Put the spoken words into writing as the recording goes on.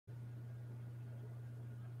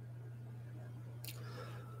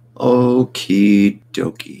Okie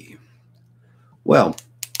dokie. Well,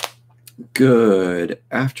 good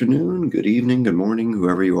afternoon, good evening, good morning,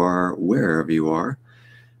 whoever you are, wherever you are.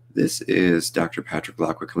 This is Dr. Patrick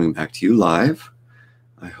Lockwood coming back to you live.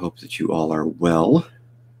 I hope that you all are well.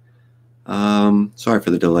 Sorry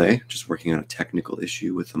for the delay, just working on a technical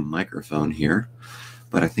issue with the microphone here,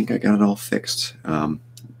 but I think I got it all fixed.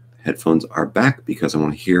 Headphones are back because I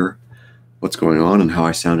want to hear what's going on and how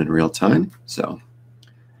I sound in real time. So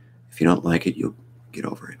if you don't like it, you'll get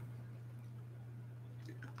over it.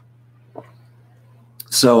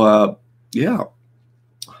 So, yeah,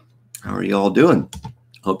 how are you all doing?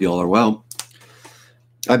 Hope you all are well.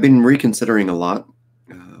 I've been reconsidering a lot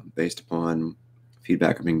based upon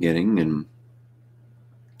feedback I've been getting, and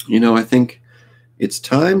I think it's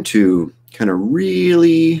time to kind of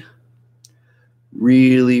really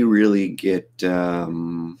get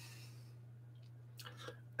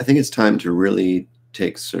I think it's time to really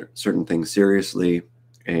take certain things seriously,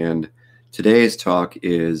 and today's talk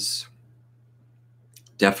is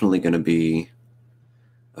definitely going to be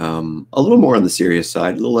a little more on the serious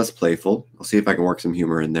side, a little less playful. I'll see if I can work some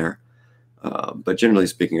humor in there. But generally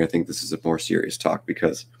speaking, I think this is a more serious talk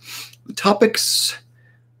because the topics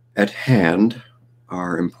at hand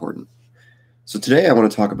are important. So today I want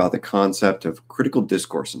to talk about the concept of critical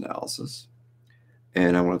discourse analysis.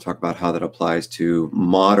 And I want to talk about how that applies to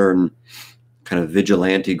modern kind of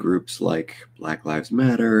vigilante groups like Black Lives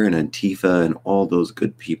Matter and Antifa and all those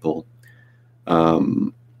good people,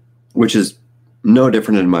 which is no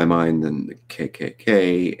different in my mind than the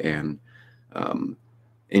KKK and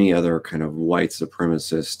any other kind of white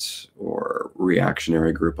supremacist or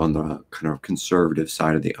reactionary group on the kind of conservative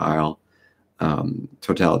side of the aisle.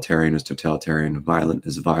 Totalitarian is totalitarian, violent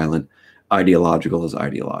is violent, ideological is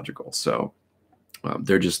ideological. So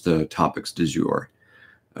they're just the topics du jour.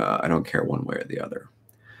 I don't care one way or the other.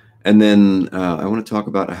 And then I want to talk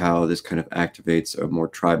about how this kind of activates a more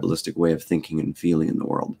tribalistic way of thinking and feeling in the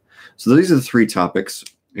world. So these are the three topics,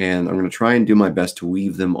 and I'm going to try and do my best to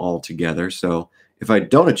weave them all together. So if I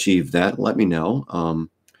don't achieve that, let me know.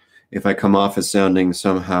 If I come off as sounding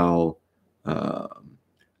somehow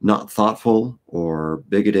not thoughtful or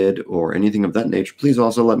bigoted or anything of that nature, please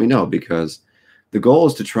also let me know, because the goal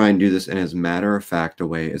is to try and do this in as matter-of-fact a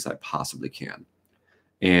way as I possibly can.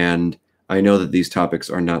 And I know that these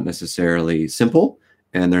topics are not necessarily simple,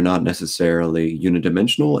 and they're not necessarily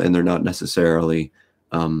unidimensional, and they're not necessarily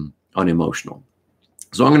unemotional.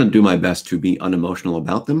 So I'm going to do my best to be unemotional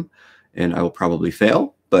about them, and I will probably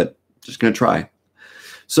fail, but just going to try.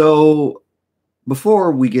 So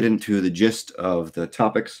before we get into the gist of the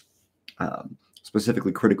topics,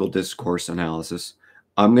 specifically critical discourse analysis,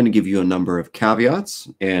 I'm going to give you a number of caveats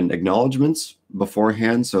and acknowledgments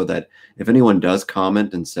beforehand so that if anyone does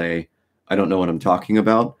comment and say, I don't know what I'm talking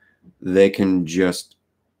about, they can just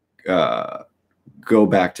go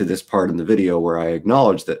back to this part in the video where I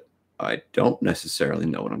acknowledge that I don't necessarily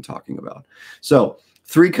know what I'm talking about. So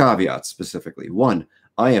 3 caveats specifically. 1,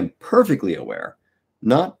 I am perfectly aware,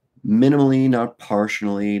 not minimally, not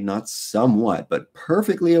partially, not somewhat, but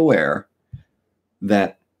perfectly aware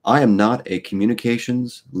that I am not a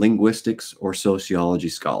communications, linguistics, or sociology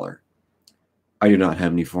scholar. I do not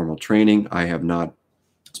have any formal training. I have not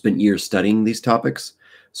spent years studying these topics.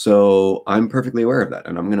 So I'm perfectly aware of that,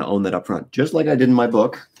 and I'm going to own that up front, just like I did in my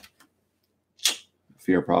book,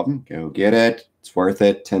 Fear Problem. Go get it. It's worth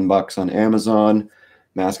it. $10 on Amazon.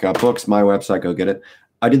 Mascot Books, my website, go get it.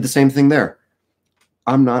 I did the same thing there.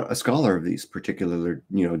 I'm not a scholar of these particular,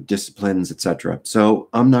 disciplines, etc. So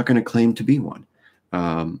I'm not going to claim to be one.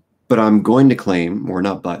 But I'm going to claim, or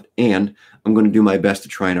not but, and I'm going to do my best to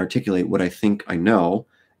try and articulate what I think I know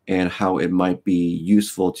and how it might be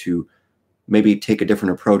useful to maybe take a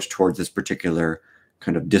different approach towards this particular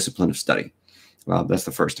kind of discipline of study. That's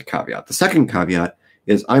the first caveat. The second caveat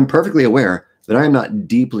is I'm perfectly aware that I am not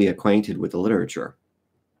deeply acquainted with the literature.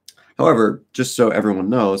 However, just so everyone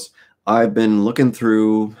knows, I've been looking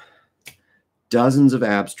through dozens of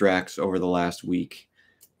abstracts over the last week,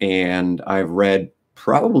 and I've read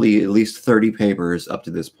probably at least 30 papers up to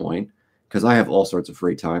this point, because I have all sorts of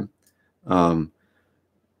free time.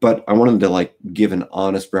 But I wanted to give an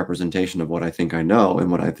honest representation of what I think I know and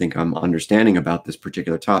what I think I'm understanding about this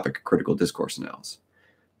particular topic, critical discourse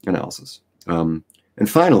analysis. And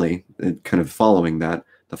finally, kind of following that,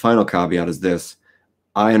 the final caveat is this.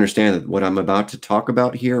 I understand that what I'm about to talk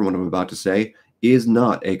about here and what I'm about to say is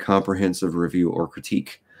not a comprehensive review or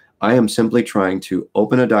critique. I am simply trying to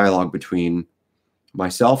open a dialogue between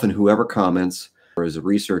myself and whoever comments or is a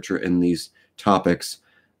researcher in these topics,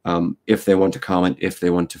 if they want to comment, if they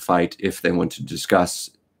want to fight, if they want to discuss,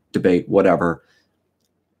 debate, whatever.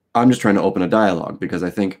 I'm just trying to open a dialogue, because I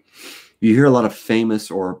think you hear a lot of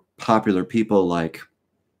famous or popular people like,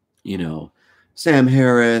 you know, Sam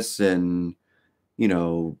Harris and, you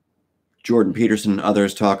know, Jordan Peterson and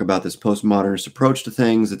others talk about this postmodernist approach to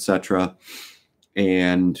things, etc.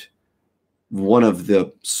 And one of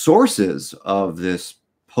the sources of this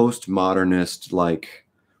postmodernist like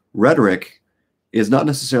rhetoric is not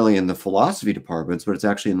necessarily in the philosophy departments, but it's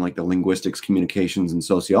actually in like the linguistics, communications, and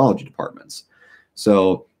sociology departments.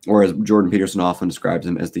 So, or as Jordan Peterson often describes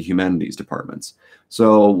them as the humanities departments.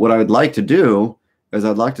 So what I would like to do is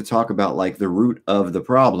I'd like to talk about like the root of the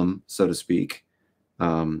problem, so to speak,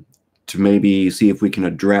 to maybe see if we can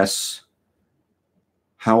address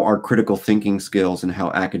how our critical thinking skills and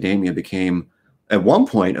how academia became at one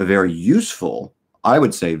point a very useful, I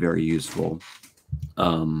would say very useful,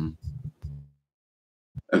 sorry,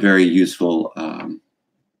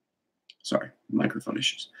 microphone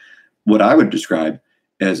issues. What I would describe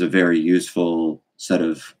as a very useful set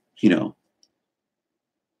of, you know,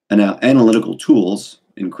 analytical tools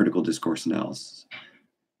in critical discourse analysis.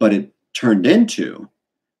 But it turned into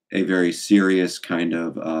a very serious kind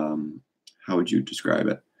of, how would you describe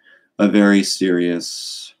it? A very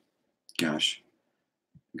serious, gosh,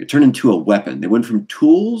 it turned into a weapon. They went from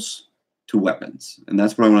tools to weapons. And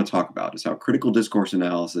that's what I want to talk about, is how critical discourse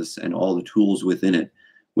analysis and all the tools within it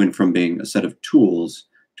went from being a set of tools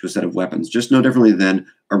to a set of weapons. Just no differently than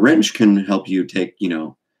a wrench can help you take, you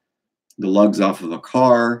know, the lugs off of a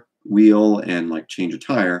car wheel and like change a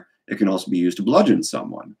tire. It can also be used to bludgeon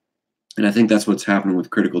someone. And I think that's what's happening with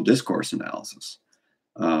critical discourse analysis.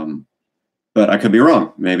 But I could be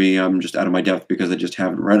wrong. Maybe I'm just out of my depth because I just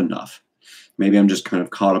haven't read enough. Maybe I'm just kind of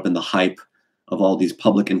caught up in the hype of all these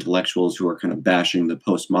public intellectuals who are kind of bashing the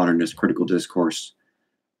postmodernist critical discourse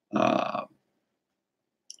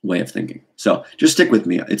way of thinking. So just stick with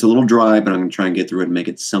me. It's a little dry, but I'm going to try and get through it and make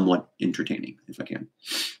it somewhat entertaining if I can.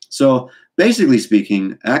 So basically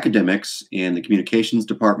speaking, academics in the communications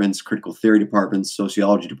departments, critical theory departments,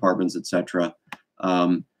 sociology departments, etc.,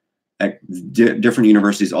 at different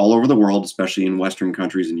universities all over the world, especially in Western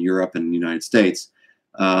countries in Europe and the United States,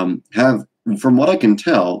 have, from what I can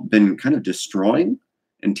tell, been kind of destroying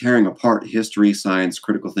and tearing apart history, science,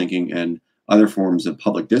 critical thinking, and other forms of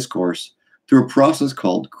public discourse through a process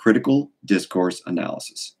called critical discourse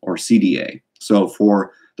analysis, or CDA. So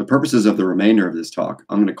for the purposes of the remainder of this talk,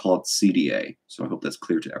 I'm going to call it CDA. So I hope that's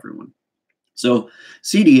clear to everyone. So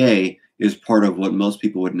CDA is part of what most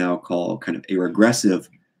people would now call kind of a regressive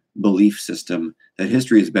belief system, that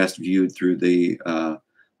history is best viewed through the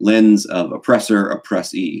lens of oppressor,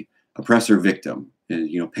 oppressee, oppressor, victim, and,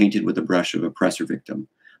 you know, painted with the brush of oppressor, victim.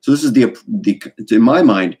 So this is in my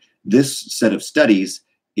mind, this set of studies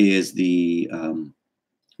is the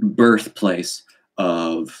birthplace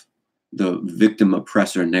of the victim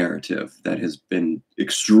oppressor narrative that has been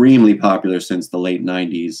extremely popular since the late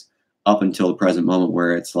 90s up until the present moment,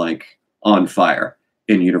 where it's like on fire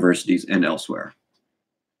in universities and elsewhere.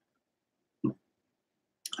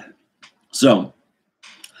 So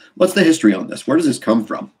what's the history on this? Where does this come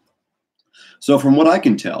from? So from what I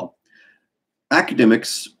can tell,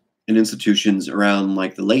 academics and institutions around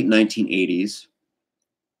like the late 1980s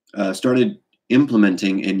started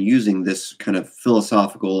implementing and using this kind of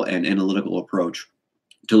philosophical and analytical approach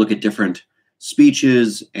to look at different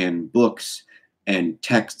speeches and books and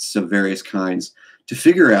texts of various kinds to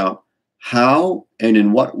figure out how and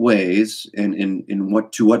in what ways and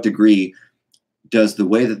to what degree does the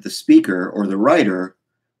way that the speaker or the writer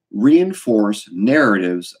reinforce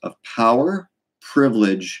narratives of power,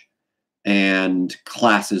 privilege, and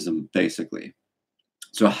classism, basically.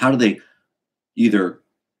 So how do they either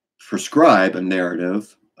prescribe a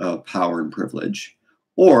narrative of power and privilege,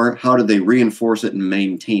 or how do they reinforce it and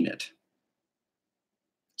maintain it?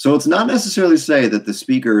 So it's not necessarily to say that the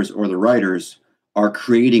speakers or the writers are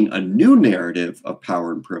creating a new narrative of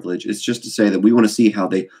power and privilege. It's just to say that we want to see how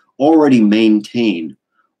they already maintain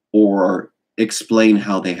or explain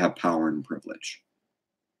how they have power and privilege.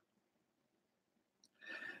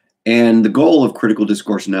 And the goal of critical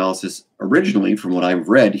discourse analysis originally, from what I've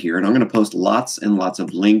read here, and I'm going to post lots and lots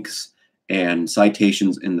of links and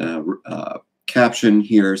citations in the caption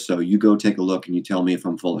here, so you go take a look and you tell me if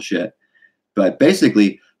I'm full of shit. But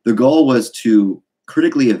basically, the goal was to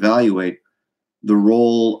critically evaluate the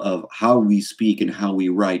role of how we speak and how we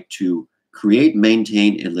write to create,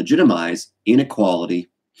 maintain, and legitimize inequality,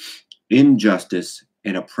 injustice,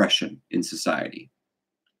 and oppression in society.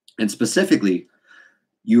 And specifically,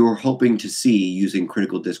 you're hoping to see, using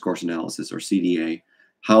critical discourse analysis, or CDA,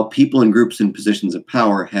 how people and groups in positions of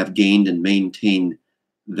power have gained and maintained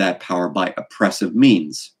that power by oppressive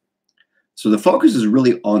means. So the focus is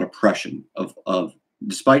really on oppression of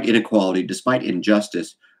despite inequality, despite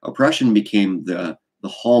injustice, oppression became the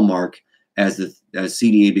hallmark as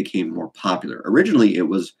CDA became more popular. Originally, it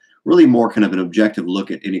was really more kind of an objective look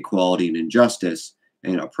at inequality and injustice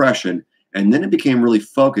and oppression, and then it became really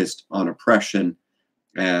focused on oppression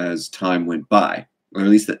as time went by, or at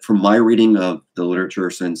least that from my reading of the literature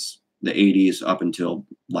since the 80s up until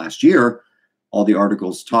last year, all the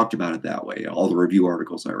articles talked about it that way, all the review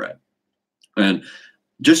articles I read. And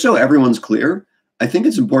just so everyone's clear, I think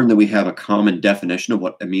it's important that we have a common definition of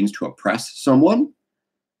what it means to oppress someone.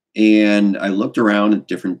 And I looked around at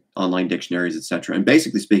different online dictionaries, etc. And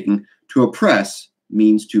basically speaking, to oppress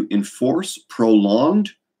means to enforce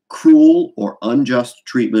prolonged, cruel, or unjust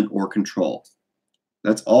treatment or control.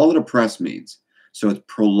 That's all that oppress means. So it's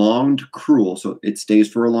prolonged, cruel, so it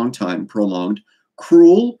stays for a long time, prolonged,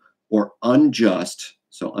 cruel, or unjust,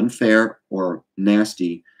 so unfair or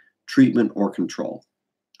nasty, treatment or control.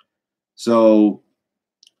 So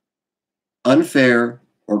unfair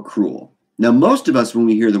or cruel. Now, most of us, when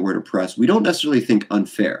we hear the word oppress, we don't necessarily think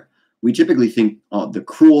unfair. We typically think the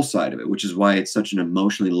cruel side of it, which is why it's such an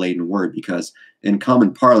emotionally laden word, because in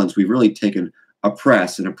common parlance, we've really taken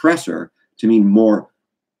oppress and oppressor to mean more,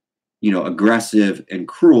 aggressive and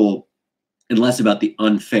cruel and less about the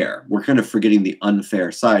unfair. We're kind of forgetting the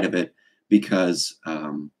unfair side of it because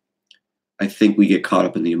I think we get caught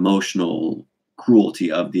up in the emotional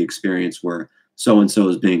cruelty of the experience where so-and-so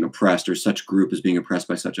is being oppressed or such group is being oppressed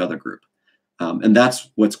by such other group. And that's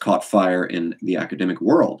what's caught fire in the academic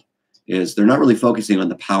world, is they're not really focusing on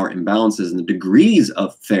the power imbalances and the degrees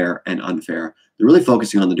of fair and unfair. They're really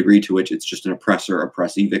focusing on the degree to which it's just an oppressor,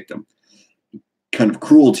 oppressee victim kind of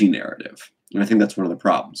cruelty narrative. And I think that's one of the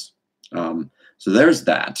problems. So there's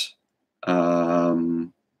that.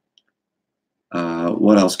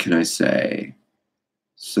 What else can I say?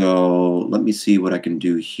 So let me see what I can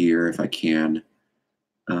do here if I can.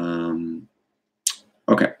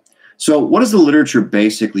 Okay. So what does the literature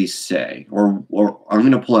basically say? Or I'm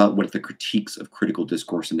going to pull out what the critiques of critical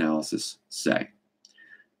discourse analysis say.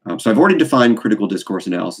 So I've already defined critical discourse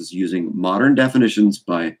analysis using modern definitions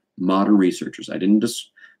by modern researchers.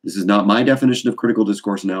 This is not my definition of critical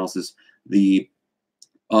discourse analysis. The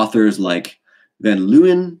authors like Van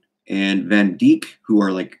Leeuwen and Van Dijk, who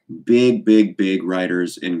are like big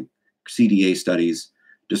writers in CDA studies,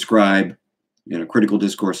 describe critical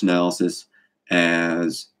discourse analysis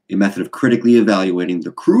as a method of critically evaluating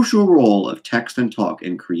the crucial role of text and talk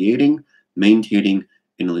in creating, maintaining,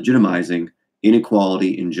 and legitimizing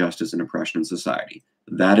inequality, injustice, and oppression in society.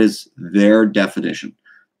 That is their definition,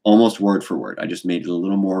 almost word for word. I just made it a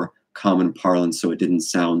little more common parlance so it didn't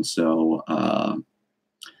sound so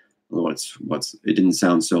it didn't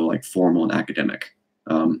sound so like formal and academic.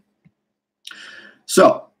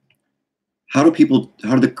 So how do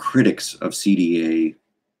the critics of CDA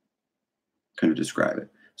kind of describe it?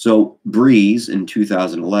 So Breeze in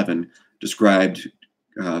 2011 described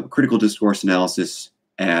critical discourse analysis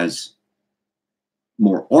as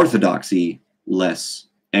more orthodoxy, less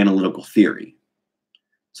analytical theory.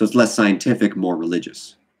 So it's less scientific, more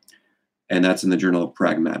religious. And that's in the Journal of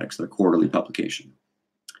Pragmatics, their quarterly publication.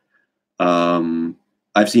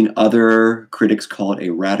 I've seen other critics call it a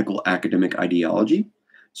radical academic ideology.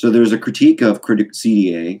 So there's a critique of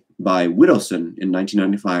CDA by Widdowson in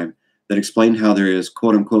 1995 that explained how there is,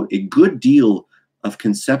 quote unquote, a good deal of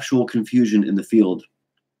conceptual confusion in the field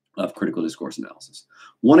of critical discourse analysis.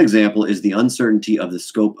 One example is the uncertainty of the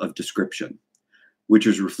scope of description, which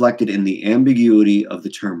is reflected in the ambiguity of the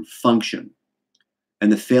term function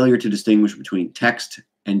and the failure to distinguish between text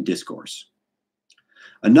and discourse.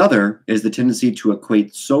 Another is the tendency to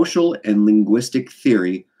equate social and linguistic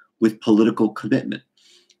theory with political commitment,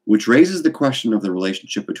 which raises the question of the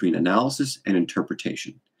relationship between analysis and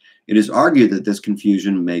interpretation. It is argued that this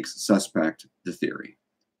confusion makes suspect the theory.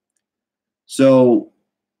 So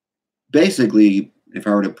basically, if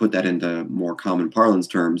I were to put that into more common parlance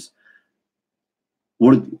terms,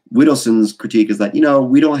 Widdowson's critique is that,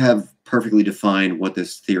 we don't have perfectly defined what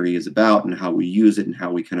this theory is about and how we use it and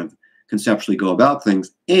how we kind of conceptually go about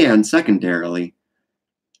things. And secondarily,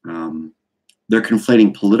 they're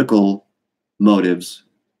conflating political motives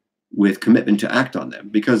with commitment to act on them,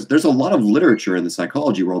 because there's a lot of literature in the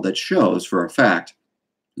psychology world that shows for a fact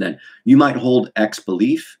that you might hold X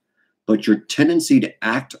belief, but your tendency to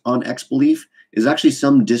act on X belief is actually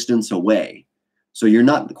some distance away. So you're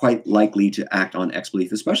not quite likely to act on X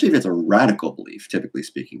belief, especially if it's a radical belief, typically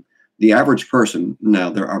speaking. The average person, now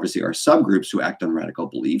there obviously are subgroups who act on radical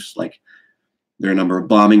beliefs, like, There are a number of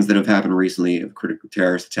bombings that have happened recently, of critical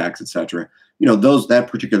terrorist attacks, etc. You know, that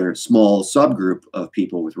particular small subgroup of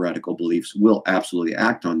people with radical beliefs will absolutely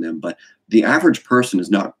act on them, but the average person is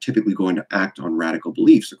not typically going to act on radical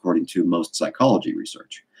beliefs, according to most psychology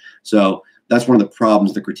research. So that's one of the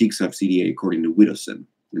problems, the critiques of CDA, according to Widdowson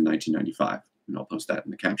in 1995. And I'll post that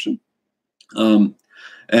in the caption.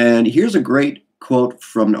 And here's a great quote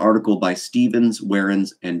from an article by Stevens,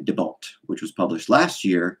 Warrens, and DeBont, which was published last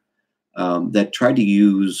year, that tried to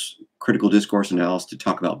use critical discourse analysis to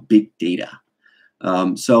talk about big data.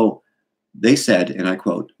 So they said, and I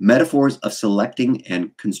quote, "Metaphors of selecting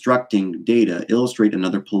and constructing data illustrate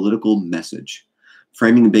another political message,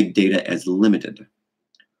 framing big data as limited.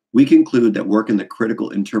 We conclude that work in the critical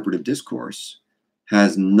interpretive discourse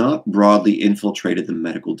has not broadly infiltrated the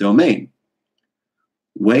medical domain.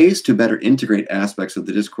 Ways to better integrate aspects of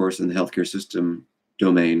the discourse in the healthcare system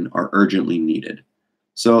domain are urgently needed."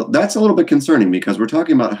 So that's a little bit concerning, because we're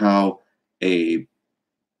talking about how an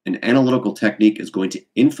analytical technique is going to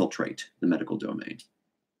infiltrate the medical domain.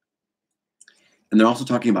 And they're also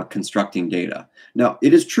talking about constructing data. Now,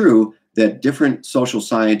 it is true that different social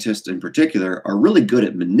scientists in particular are really good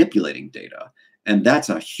at manipulating data. And that's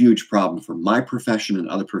a huge problem for my profession and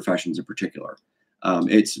other professions in particular.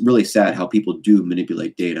 It's really sad how people do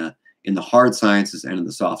manipulate data in the hard sciences and in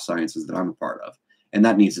the soft sciences that I'm a part of. And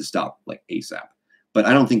that needs to stop, like, ASAP. But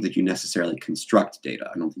I don't think that you necessarily construct data.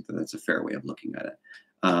 I don't think that that's a fair way of looking at it.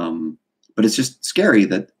 But it's just scary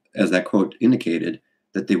that, as that quote indicated,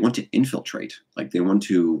 that they want to infiltrate, like they want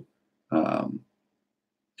to kind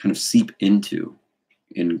of seep into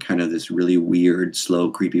in kind of this really weird, slow,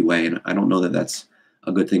 creepy way. And I don't know that that's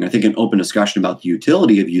a good thing. I think an open discussion about the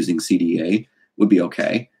utility of using CDA would be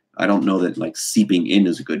okay. I don't know that, like, seeping in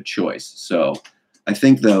is a good choice. So I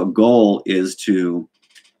think the goal is to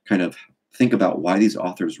kind of think about why these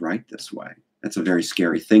authors write this way. That's a very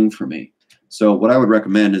scary thing for me. So what I would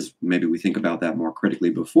recommend is maybe we think about that more critically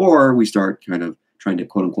before we start kind of trying to,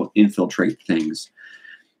 quote unquote, infiltrate things.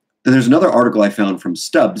 And there's another article I found from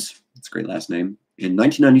Stubbs, it's a great last name, in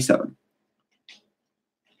 1997,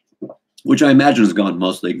 which I imagine has gone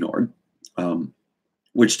mostly ignored,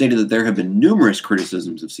 which stated that there have been numerous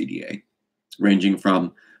criticisms of CDA, ranging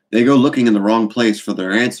from they go looking in the wrong place for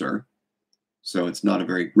their answer, so it's not a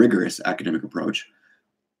very rigorous academic approach,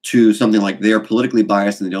 to something like they are politically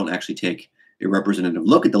biased and they don't actually take a representative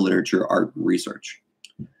look at the literature, art, and research.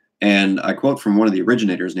 And I quote from one of the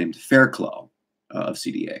originators named Fairclough of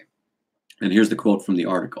CDA. And here's the quote from the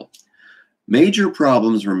article. "Major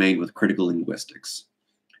problems remain with critical linguistics.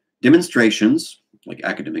 Demonstrations, like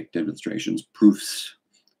academic demonstrations, proofs,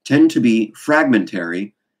 tend to be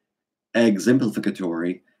fragmentary,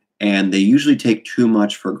 exemplificatory, and they usually take too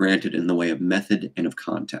much for granted in the way of method and of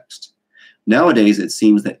context. Nowadays, it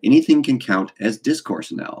seems that anything can count as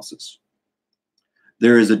discourse analysis.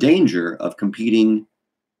 There is a danger of competing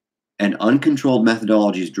and uncontrolled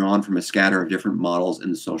methodologies drawn from a scatter of different models in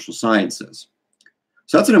the social sciences."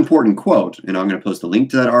 So that's an important quote, and I'm going to post a link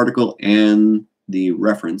to that article and the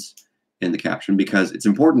reference in the caption, because it's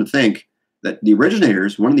important to think that the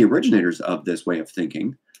originators, one of the originators of this way of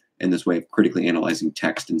thinking and this way of critically analyzing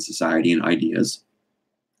text and society and ideas,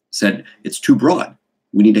 said it's too broad.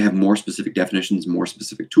 We need to have more specific definitions, more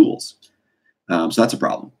specific tools. So that's a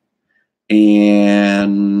problem.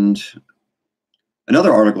 And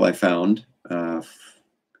another article I found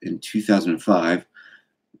in 2005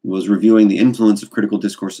 was reviewing the influence of critical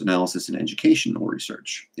discourse analysis in educational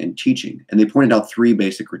research and teaching. And they pointed out three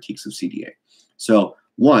basic critiques of CDA. So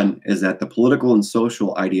one is that the political and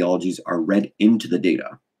social ideologies are read into the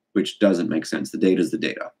data, which doesn't make sense. The data is the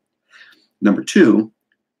data. Number two,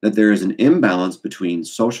 that there is an imbalance between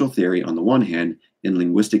social theory on the one hand and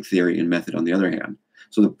linguistic theory and method on the other hand.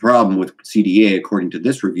 So the problem with CDA, according to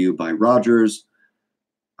this review by Rogers,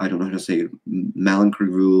 I don't know how to say it,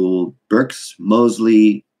 Malenkrivoul, Birks,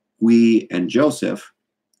 Mosley, Hui, and Joseph,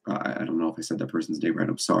 I don't know if I said that person's name right,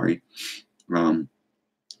 I'm sorry, that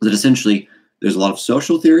essentially there's a lot of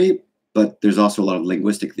social theory, but there's also a lot of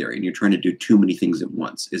linguistic theory, and you're trying to do too many things at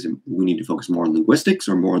once. We need to focus more on linguistics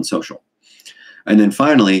or more on social? And then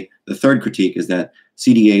finally, the third critique is that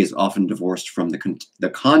CDA is often divorced from the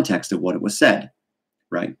context of what it was said,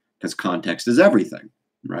 right? Because context is everything,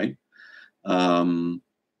 right?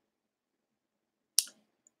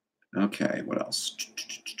 Okay, what else?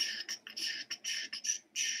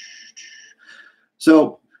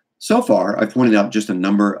 So far, I've pointed out just a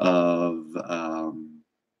number of,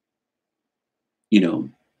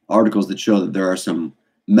 articles that show that there are some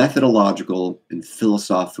methodological and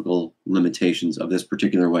philosophical limitations of this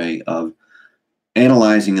particular way of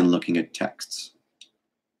analyzing and looking at texts.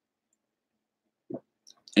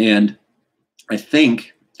 And I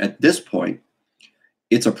think at this point,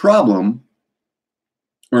 it's a problem,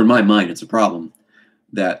 or in my mind, it's a problem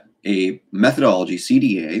that a methodology,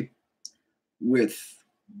 CDA, with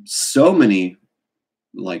so many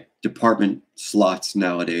like department slots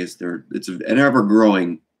nowadays, it's an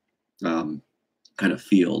ever-growing kind of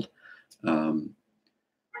field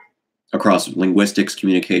across linguistics,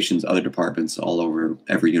 communications, other departments all over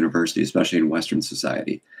every university, especially in Western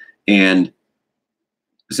society. And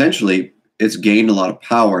essentially, it's gained a lot of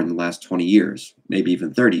power in the last 20 years, maybe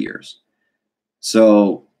even 30 years.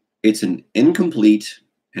 So it's an incomplete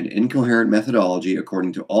and incoherent methodology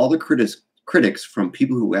according to all the critics from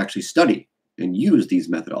people who actually study and use these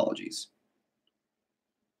methodologies.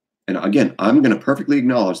 And again, I'm going to perfectly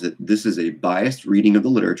acknowledge that this is a biased reading of the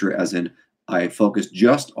literature, as in I focus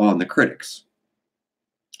just on the critics.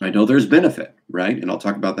 I know there's benefit, right? And I'll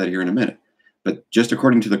talk about that here in a minute. But just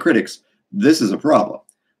according to the critics, this is a problem.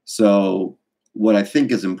 So what I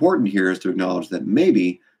think is important here is to acknowledge that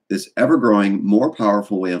maybe this ever-growing, more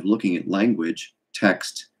powerful way of looking at language,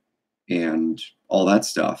 text, and all that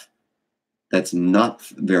stuff, that's not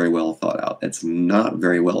very well thought out. That's not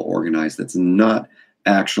very well organized. That's not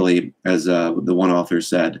actually, as the one author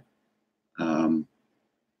said,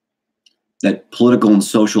 that political and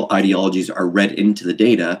social ideologies are read into the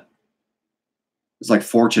data. It's like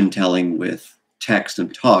fortune telling with text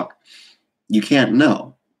and talk. You can't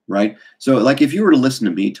know, right? So like if you were to listen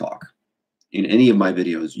to me talk in any of my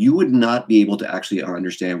videos, you would not be able to actually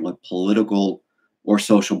understand what political or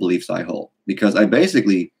social beliefs I hold, because I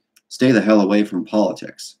basically stay the hell away from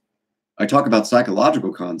politics. I talk about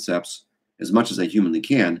psychological concepts as much as I humanly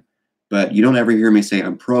can, but you don't ever hear me say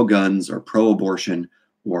I'm pro-guns or pro-abortion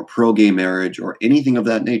or pro-gay marriage or anything of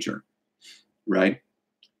that nature, right?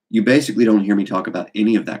 You basically don't hear me talk about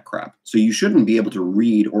any of that crap. So you shouldn't be able to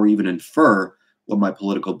read or even infer what my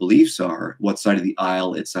political beliefs are, what side of the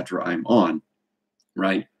aisle, etc. I'm on,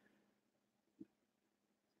 right?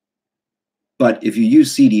 But if you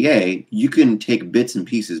use CDA, you can take bits and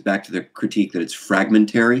pieces, back to the critique that it's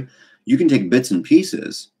fragmentary. You can take bits and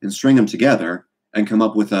pieces and string them together and come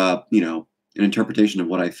up with an interpretation of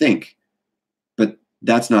what I think. But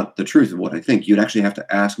that's not the truth of what I think. You'd actually have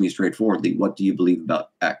to ask me straightforwardly, what do you believe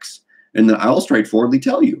about X? And then I'll straightforwardly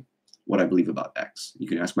tell you what I believe about X. You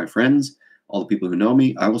can ask my friends, all the people who know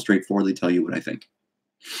me. I will straightforwardly tell you what I think.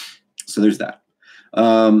 So there's that.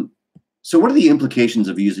 So what are the implications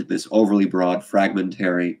of using this overly broad,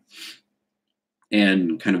 fragmentary,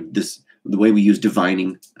 and kind of the way we use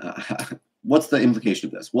divining? What's the implication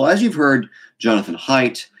of this? Well, as you've heard Jonathan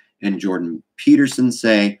Haidt and Jordan Peterson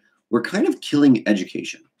say, we're kind of killing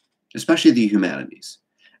education, especially the humanities.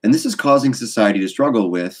 And this is causing society to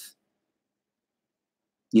struggle with,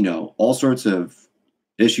 all sorts of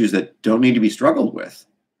issues that don't need to be struggled with.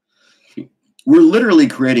 We're literally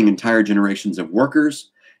creating entire generations of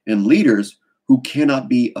workers and leaders who cannot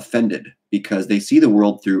be offended because they see the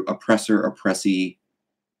world through oppressor-oppressee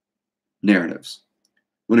narratives.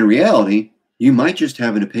 When in reality, you might just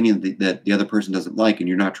have an opinion that the other person doesn't like, and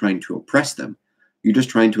you're not trying to oppress them. You're just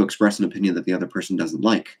trying to express an opinion that the other person doesn't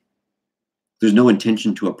like. There's no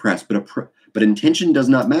intention to oppress, but intention does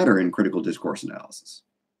not matter in critical discourse analysis.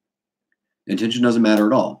 Intention doesn't matter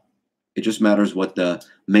at all. It just matters what the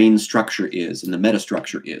main structure is and the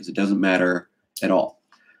metastructure is. It doesn't matter at all.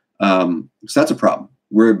 So that's a problem.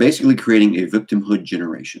 We're basically creating a victimhood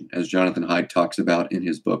generation, as Jonathan Haidt talks about in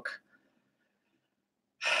his book.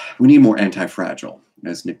 We need more anti-fragile,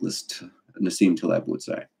 as Nassim Taleb would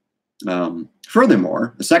say.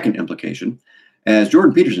 Furthermore, the second implication, as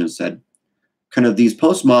Jordan Peterson said, kind of these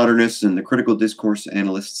postmodernists and the critical discourse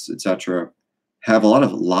analysts, etc., have a lot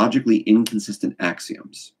of logically inconsistent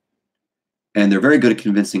axioms. And they're very good at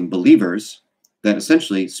convincing believers that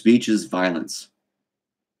essentially speech is violence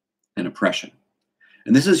and oppression.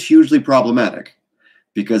 And this is hugely problematic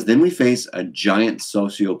because then we face a giant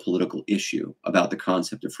socio-political issue about the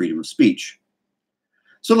concept of freedom of speech.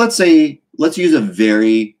 So let's use a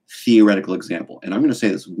very theoretical example. And I'm going to say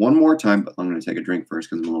this one more time, but I'm going to take a drink first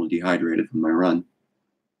because I'm a little dehydrated from my run.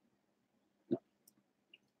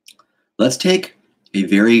 Let's take a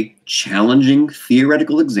very challenging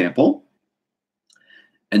theoretical example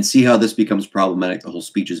and see how this becomes problematic, the whole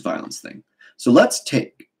speech is violence thing. So let's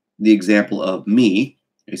take the example of me,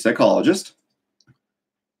 a psychologist,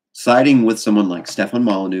 siding with someone like Stefan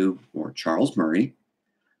Molyneux or Charles Murray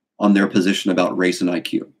on their position about race and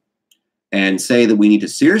IQ, and say that we need to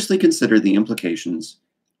seriously consider the implications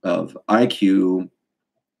of IQ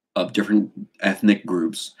of different ethnic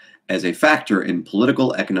groups as a factor in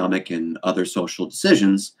political, economic, and other social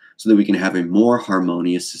decisions so that we can have a more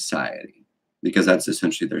harmonious society. because that's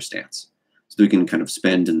essentially their stance. So they can kind of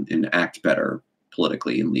spend and act better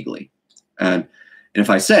politically and legally. And if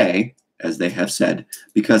I say, as they have said,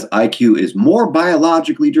 because IQ is more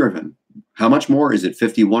biologically driven, how much more? Is it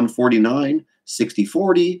 51-49,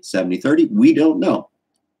 60-40, 70-30? We don't know.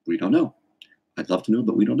 We don't know. I'd love to know,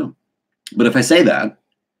 but we don't know. But if I say that,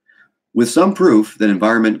 with some proof that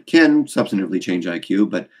environment can substantively change IQ,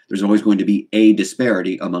 but there's always going to be a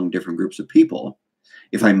disparity among different groups of people,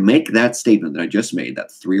 if I make that statement that I just made,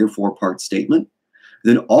 that 3 or 4 part statement,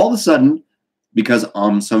 then all of a sudden, because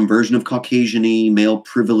I'm some version of Caucasian-y, male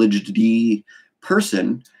privileged-y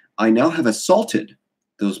person, I now have assaulted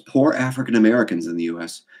those poor African Americans in the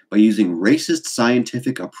US by using racist,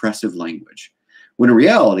 scientific, oppressive language. When in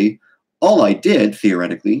reality, all I did,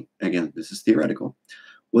 theoretically, again, this is theoretical,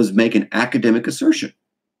 was make an academic assertion.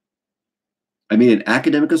 I made an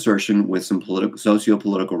academic assertion with some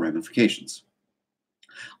socio-political ramifications.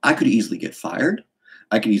 I could easily get fired.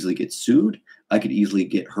 I could easily get sued. I could easily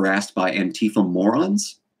get harassed by Antifa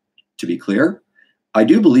morons. To be clear, I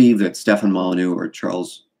do believe that Stefan Molyneux or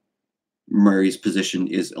Charles Murray's position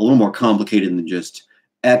is a little more complicated than just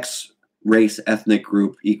X race ethnic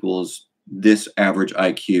group equals this average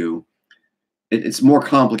IQ. It's more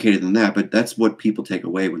complicated than that, but that's what people take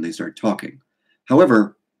away when they start talking.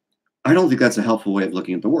 However, I don't think that's a helpful way of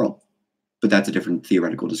looking at the world, but that's a different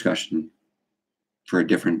theoretical discussion for a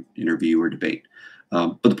different interview or debate.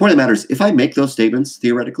 But the point of the matter is, if I make those statements,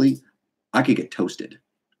 theoretically, I could get toasted,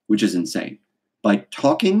 which is insane. By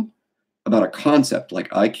talking about a concept like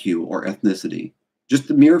IQ or ethnicity, just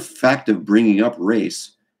the mere fact of bringing up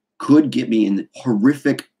race could get me in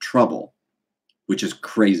horrific trouble, which is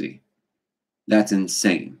crazy. That's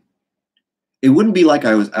insane. It wouldn't be like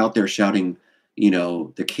I was out there shouting, you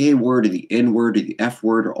know, the K word or the N word or the F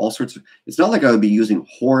word or all sorts of, it's not like I would be using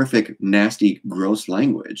horrific, nasty, gross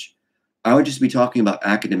language. I would just be talking about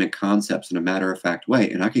academic concepts in a matter-of-fact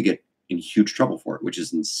way, and I could get in huge trouble for it, which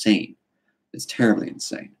is insane. It's terribly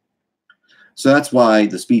insane. So that's why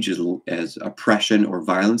the speech as oppression or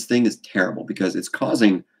violence thing is terrible, because it's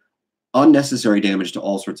causing unnecessary damage to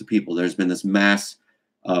all sorts of people. There's been this mass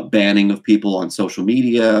banning of people on social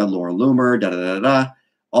media, Laura Loomer, da-da-da-da.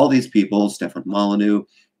 All these people, Stefan Molyneux,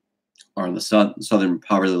 are on the Southern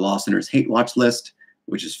Poverty Law Center's hate watch list,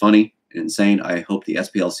 which is funny and insane. I hope the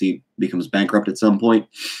SPLC becomes bankrupt at some point,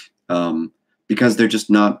 because they're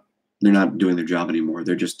not doing their job anymore.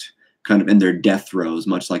 They're just kind of in their death throes,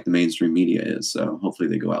 much like the mainstream media is. So hopefully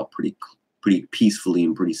they go out pretty peacefully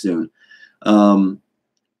and pretty soon.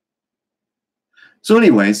 So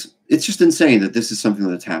anyways, it's just insane that this is something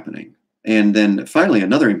that's happening. And then finally,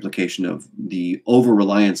 another implication of the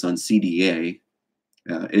over-reliance on CDA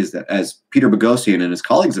is that, as Peter Boghossian and his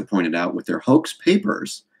colleagues have pointed out with their hoax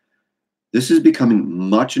papers, this is becoming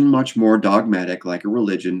much and much more dogmatic, like a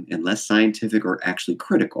religion, and less scientific or actually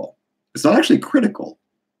critical. It's not actually critical.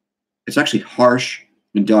 It's actually harsh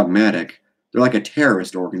and dogmatic. They're like a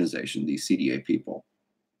terrorist organization, these CDA people,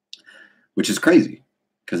 which is crazy,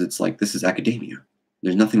 because it's like, this is academia.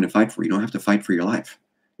 There's nothing to fight for. You don't have to fight for your life.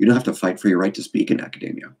 You don't have to fight for your right to speak in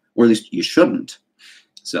academia, or at least you shouldn't.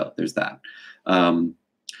 So there's that. And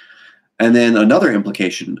then another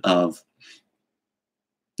implication of,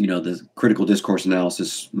 you know, the critical discourse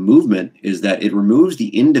analysis movement is that it removes the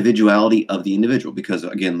individuality of the individual, because,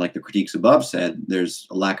 again, like the critiques above said, there's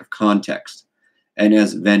a lack of context. And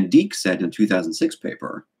as Van Dijk said in a 2006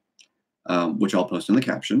 paper, which I'll post in the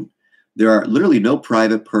caption, there are literally no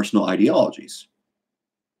private personal ideologies.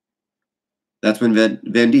 That's when Van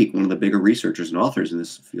Dijk, one of the bigger researchers and authors in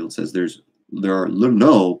this field, says there are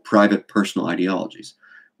no private personal ideologies,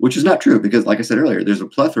 which is not true, because, like I said earlier, there's a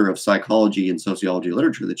plethora of psychology and sociology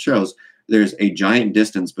literature that shows there's a giant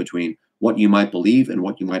distance between what you might believe and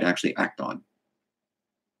what you might actually act on.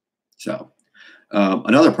 So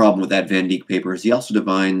another problem with that Van Dijk paper is he also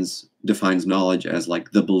defines knowledge as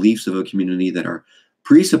like the beliefs of a community that are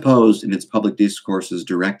presupposed in its public discourses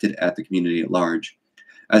directed at the community at large,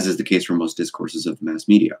 as is the case for most discourses of mass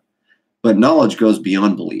media. But knowledge goes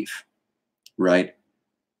beyond belief, right?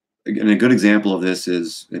 And a good example of this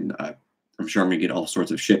is, and I'm sure I'm going to get all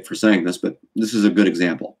sorts of shit for saying this, but this is a good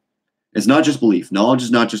example. It's not just belief. Knowledge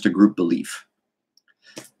is not just a group belief.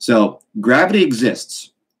 So gravity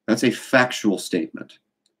exists. That's a factual statement.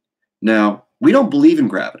 Now, we don't believe in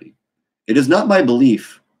gravity. It is not my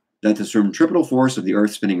belief that the centripetal force of the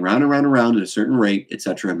Earth spinning round and round and round at a certain rate,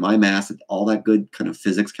 etc., and my mass, all that good kind of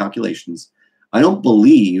physics calculations, I don't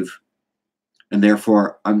believe, and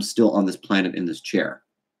therefore I'm still on this planet in this chair.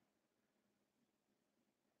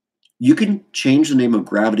 You can change the name of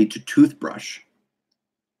gravity to toothbrush,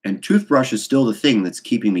 and toothbrush is still the thing that's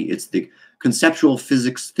keeping me. It's the conceptual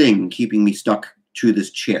physics thing keeping me stuck to this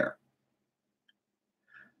chair.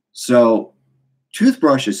 So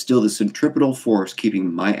toothbrush is still the centripetal force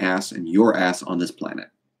keeping my ass and your ass on this planet.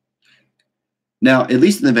 Now, at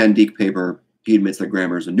least in the Van Dijk paper, he admits that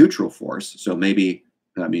grammar is a neutral force. So maybe,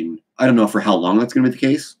 I mean, I don't know for how long that's going to be the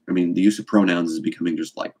case. I mean, the use of pronouns is becoming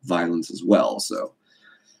just like violence as well. So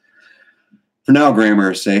for now,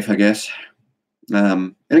 grammar is safe, I guess.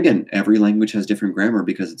 And again, every language has different grammar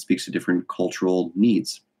because it speaks to different cultural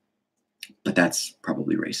needs. But that's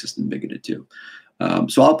probably racist and bigoted too.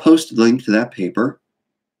 So I'll post a link to that paper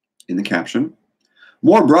in the caption.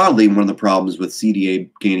 More broadly, one of the problems with CDA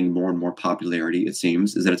gaining more and more popularity, it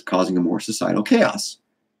seems, is that it's causing a more societal chaos.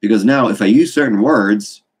 Because now if I use certain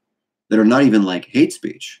words that are not even like hate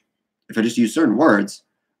speech, if I just use certain words,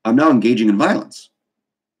 I'm now engaging in violence,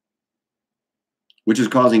 which is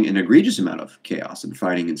causing an egregious amount of chaos and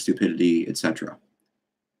fighting and stupidity, etc.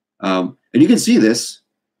 And you can see this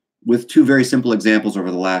with two very simple examples over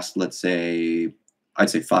the last, let's say, I'd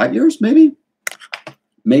say 5 years, maybe.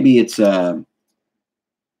 Maybe it's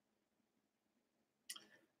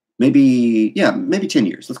maybe 10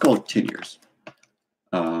 years. Let's call it 10 years.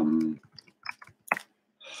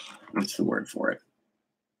 What's the word for it?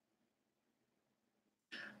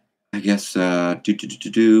 I guess, oh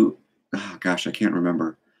gosh, I can't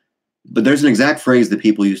remember. But there's an exact phrase that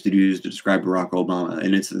people used to use to describe Barack Obama,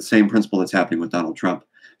 and it's the same principle that's happening with Donald Trump.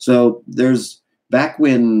 So there's, back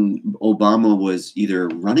when Obama was either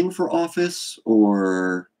running for office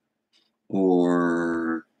or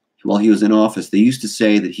while he was in office, they used to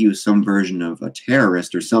say that he was some version of a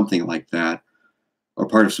terrorist or something like that, or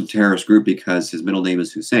part of some terrorist group because his middle name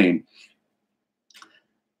is Hussein.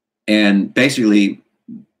 And basically,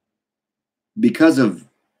 because of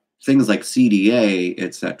things like CDA,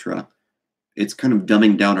 etc., it's kind of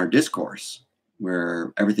dumbing down our discourse,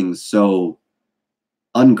 where everything's so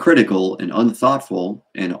uncritical and unthoughtful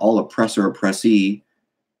and all oppressor-oppressee,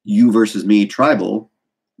 you versus me tribal,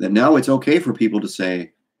 that now it's okay for people to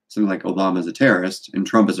say something like Obama is a terrorist and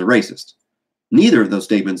Trump is a racist. Neither of those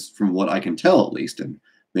statements, from what I can tell at least, and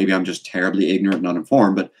maybe I'm just terribly ignorant and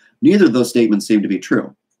uninformed, but neither of those statements seem to be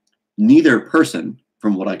true. Neither person,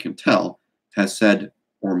 from what I can tell, has said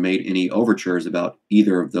or made any overtures about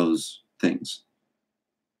either of those things.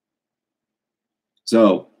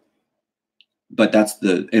 So, but that's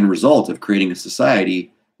the end result of creating a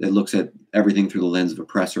society that looks at everything through the lens of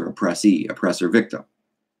oppressor, oppressee, oppressor, victim.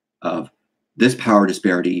 Of this power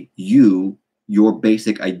disparity, your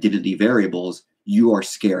basic identity variables, you are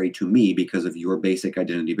scary to me because of your basic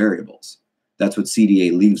identity variables. That's what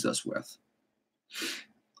CDA leaves us with.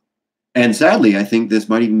 And sadly, I think this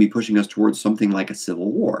might even be pushing us towards something like a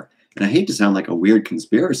civil war. And I hate to sound like a weird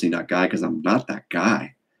conspiracy nut guy because I'm not that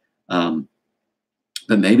guy.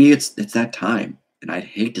 But maybe it's that time. And I'd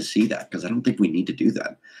hate to see that because I don't think we need to do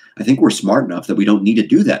that. I think we're smart enough that we don't need to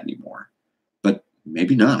do that anymore. But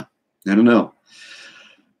maybe not. I don't know.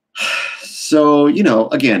 So, you know,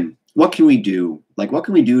 again, what can we do? Like, what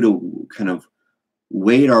can we do to kind of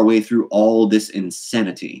wade our way through all this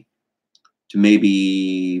insanity to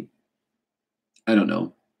maybe, I don't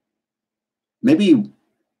know, maybe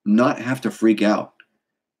not have to freak out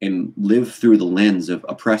and live through the lens of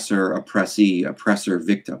oppressor, oppressee, oppressor,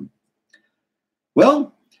 victim?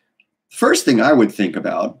 Well, first thing I would think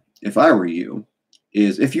about if I were you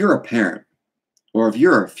is if you're a parent or if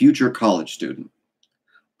you're a future college student,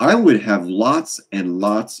 I would have lots and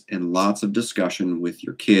lots and lots of discussion with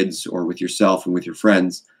your kids or with yourself and with your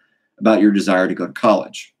friends about your desire to go to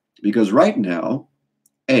college. Because right now,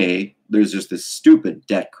 there's just this stupid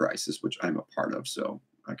debt crisis, which I'm a part of, so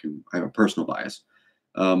I have a personal bias,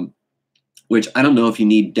 which I don't know if you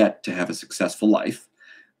need debt to have a successful life.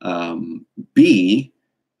 B,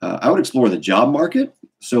 I would explore the job market.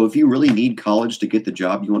 So if you really need college to get the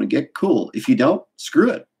job you want to get, cool. If you don't, screw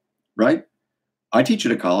it, right? I teach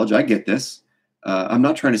at a college. I get this. I'm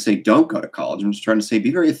not trying to say don't go to college. I'm just trying to say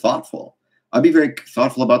be very thoughtful. I'd be very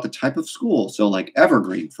thoughtful about the type of school. So like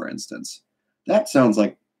Evergreen, for instance, that sounds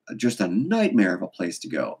like just a nightmare of a place to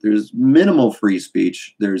go. There's minimal free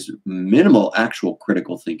speech. There's minimal actual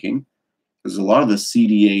critical thinking. There's a lot of the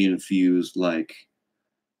CDA infused like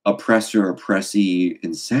oppressor, oppressee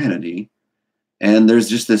insanity. And there's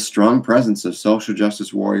just this strong presence of social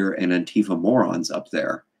justice warrior and Antifa morons up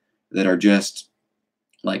there that are just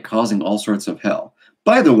like causing all sorts of hell.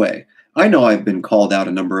 By the way, I know I've been called out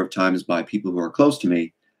a number of times by people who are close to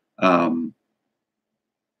me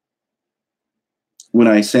when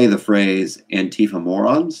I say the phrase Antifa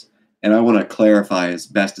morons, and I want to clarify as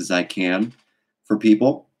best as I can for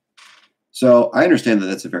people. So I understand that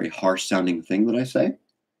that's a very harsh sounding thing that I say.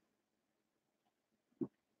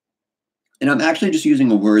 And I'm actually just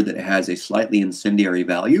using a word that has a slightly incendiary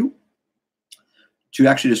value to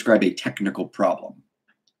actually describe a technical problem.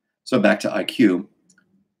 So back to IQ.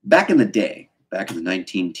 Back in the day, back in the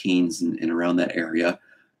 19 teens and around that area,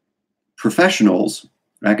 professionals,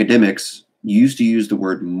 academics, used to use the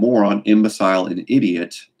word moron, imbecile, and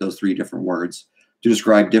idiot, those three different words, to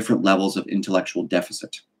describe different levels of intellectual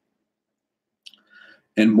deficit.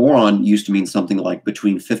 And moron used to mean something like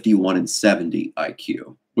between 51 and 70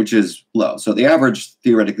 IQ, which is low. So the average,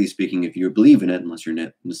 theoretically speaking, if you believe in it, unless you're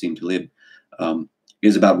Nassim Taleb,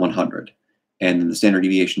 is about 100. And then the standard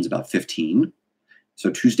deviation is about 15.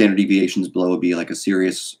 So 2 standard deviations below would be like a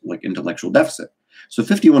serious intellectual deficit. So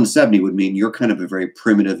 51 to 70 would mean you're kind of a very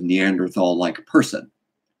primitive Neanderthal-like person.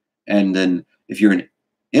 And then if you're an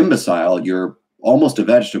imbecile, you're almost a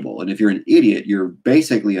vegetable. And if you're an idiot, you're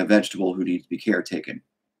basically a vegetable who needs to be caretaken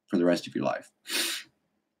for the rest of your life.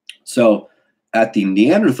 So at the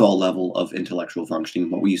Neanderthal level of intellectual functioning,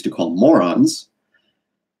 what we used to call morons,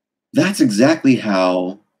 that's exactly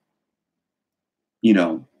how,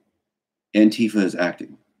 Antifa is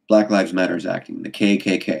acting. Black Lives Matter is acting. The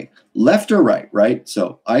KKK. Left or right, right?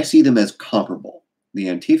 So I see them as comparable. The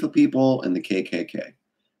Antifa people and the KKK.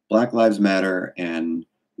 Black Lives Matter and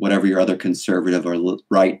whatever your other conservative or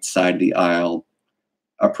right side of the aisle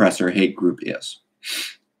oppressor hate group is.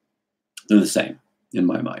 They're the same in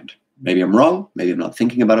my mind. Maybe I'm wrong. Maybe I'm not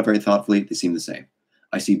thinking about it very thoughtfully. They seem the same.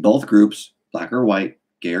 I see both groups, black or white,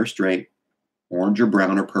 gay or straight, orange or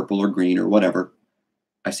brown or purple or green or whatever.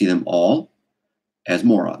 I see them all as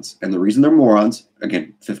morons. And the reason they're morons,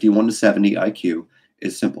 again, 51 to 70 IQ,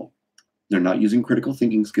 is simple. They're not using critical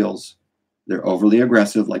thinking skills. They're overly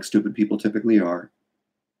aggressive, like stupid people typically are.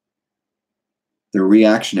 They're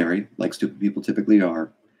reactionary, like stupid people typically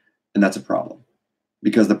are. And that's a problem.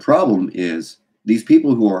 Because the problem is these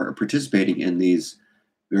people who are participating in these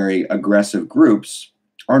very aggressive groups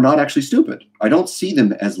are not actually stupid. I don't see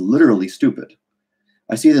them as literally stupid.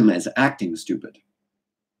 I see them as acting stupid.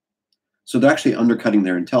 So they're actually undercutting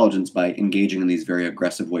their intelligence by engaging in these very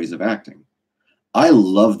aggressive ways of acting. I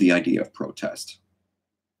love the idea of protest.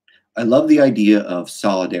 I love the idea of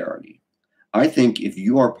solidarity. I think if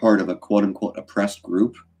you are part of a quote-unquote oppressed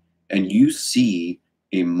group and you see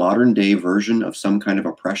a modern-day version of some kind of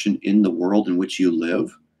oppression in the world in which you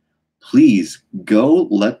live, please go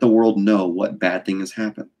let the world know what bad thing has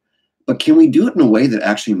happened. But can we do it in a way that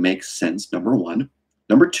actually makes sense, number one?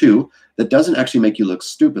 Number two, that doesn't actually make you look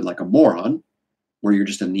stupid like a moron, where you're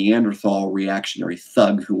just a Neanderthal reactionary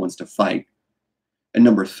thug who wants to fight. And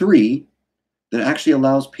number three, that actually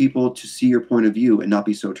allows people to see your point of view and not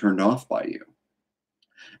be so turned off by you.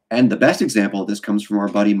 And the best example of this comes from our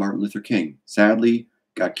buddy Martin Luther King. Sadly,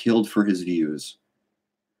 got killed for his views.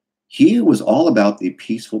 He was all about the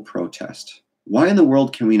peaceful protest. Why in the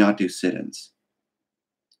world can we not do sit-ins?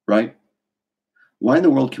 Right? Why in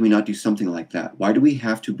the world can we not do something like that? Why do we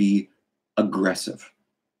have to be aggressive?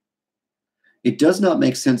 It does not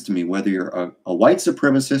make sense to me whether you're a white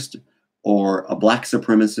supremacist or a black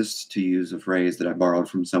supremacist, to use a phrase that I borrowed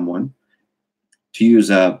from someone. To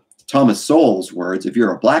use Thomas Sowell's words, if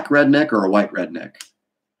you're a black redneck or a white redneck,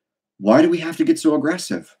 why do we have to get so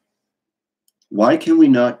aggressive? Why can we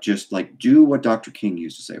not just do what Dr. King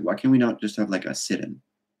used to say? Why can we not just have a sit-in?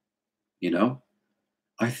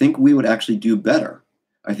 I think we would actually do better.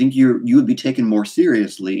 I think you would be taken more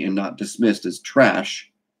seriously and not dismissed as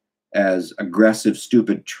trash, as aggressive,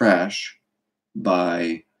 stupid trash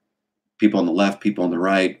by people on the left, people on the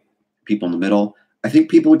right, people in the middle. I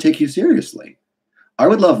think people would take you seriously. I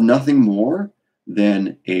would love nothing more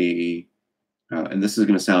than and this is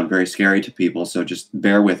going to sound very scary to people, so just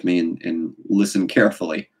bear with me and listen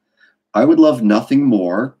carefully. I would love nothing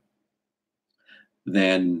more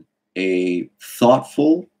than a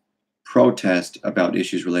thoughtful protest about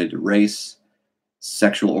issues related to race,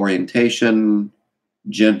 sexual orientation,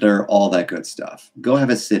 gender, all that good stuff. Go have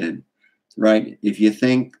a sit-in, right? If you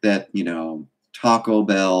think that, Taco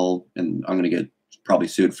Bell, and I'm going to get probably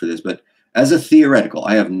sued for this, but as a theoretical,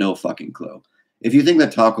 I have no fucking clue. If you think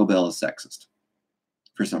that Taco Bell is sexist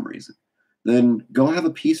for some reason, then go have a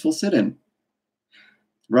peaceful sit-in,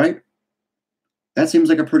 right? That seems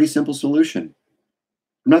like a pretty simple solution.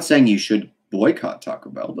 I'm not saying you should boycott Taco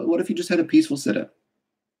Bell, but what if you just had a peaceful sit-in?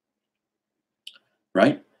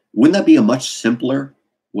 Right? Wouldn't that be a much simpler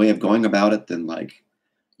way of going about it than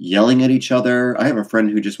yelling at each other? I have a friend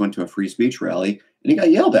who just went to a free speech rally and he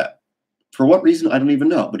got yelled at. For what reason, I don't even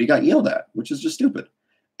know, but he got yelled at, which is just stupid.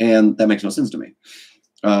 And that makes no sense to me.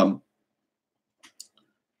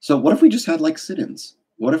 So what if we just had sit-ins?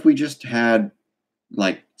 What if we just had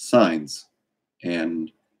signs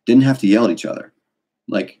and didn't have to yell at each other?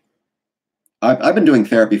 I've been doing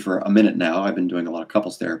therapy for a minute now. I've been doing a lot of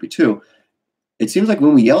couples therapy too. It seems like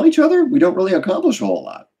when we yell at each other, we don't really accomplish a whole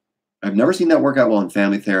lot. I've never seen that work out well in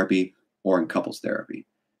family therapy or in couples therapy.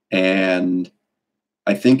 And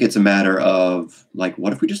I think it's a matter of, like,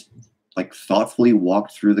 what if we just, like, thoughtfully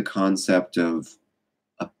walked through the concept of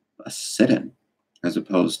a sit-in as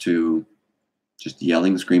opposed to just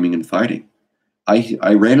yelling, screaming, and fighting.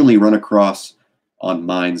 I randomly run across on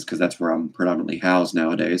Minds, because that's where I'm predominantly housed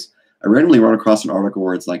nowadays. I randomly run across an article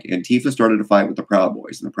where it's like Antifa started a fight with the Proud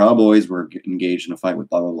Boys, and the Proud Boys were engaged in a fight with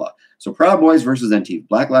blah, blah, blah. So Proud Boys versus Antifa,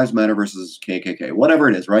 Black Lives Matter versus KKK, whatever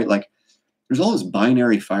it is, right? Like, there's all this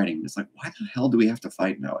binary fighting. It's like, why the hell do we have to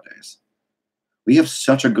fight nowadays? We have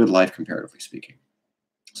such a good life, comparatively speaking.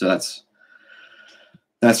 So that's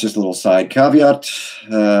just a little side caveat,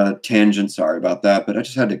 tangent, sorry about that, but I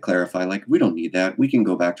just had to clarify, like, we don't need that. We can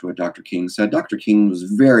go back to what Dr. King said. Dr. King was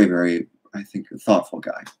very, very, I think, a thoughtful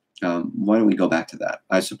guy. Why don't we go back to that?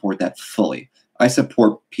 I support that fully. I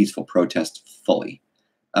support peaceful protest fully.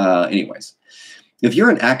 Anyways, if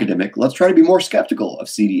you're an academic, let's try to be more skeptical of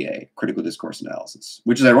CDA, critical discourse analysis,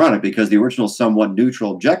 which is ironic because the original somewhat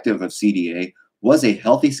neutral objective of CDA was a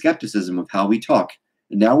healthy skepticism of how we talk.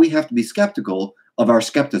 And now we have to be skeptical of our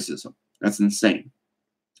skepticism. That's insane.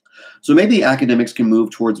 So maybe academics can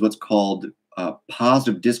move towards what's called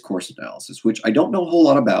positive discourse analysis, which I don't know a whole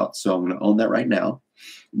lot about, so I'm going to own that right now.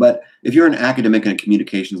 But if you're an academic in a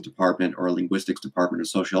communications department or a linguistics department or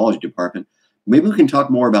sociology department, maybe we can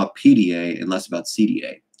talk more about PDA and less about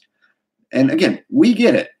CDA. And again, we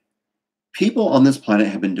get it. People on this planet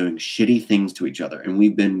have been doing shitty things to each other, and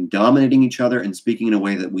we've been dominating each other and speaking in a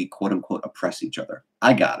way that we quote unquote oppress each other.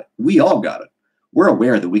 I got it. We all got it. We're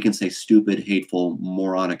aware that we can say stupid, hateful,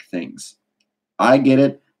 moronic things. I get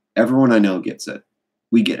it. Everyone I know gets it.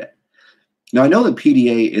 We get it. Now, I know that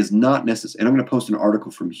PDA is not necessary, and I'm going to post an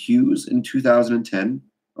article from Hughes in 2010,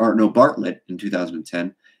 or no, Bartlett in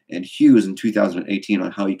 2010, and Hughes in 2018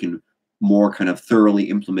 on how you can more kind of thoroughly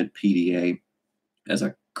implement PDA as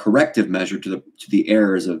a corrective measure to the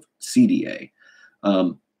errors of CDA.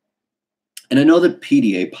 And I know that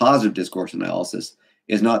PDA, positive discourse analysis,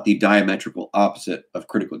 is not the diametrical opposite of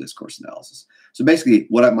critical discourse analysis. So basically,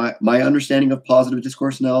 what my understanding of positive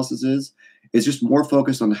discourse analysis is just more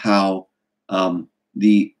focused on how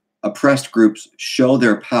the oppressed groups show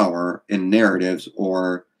their power in narratives,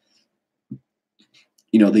 or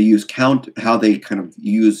they use how they kind of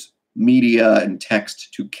use media and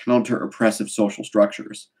text to counter oppressive social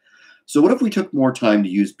structures. So what if we took more time to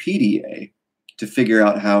use PDA to figure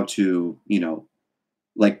out how to,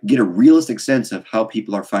 like, get a realistic sense of how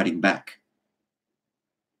people are fighting back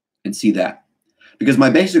and see that? Because my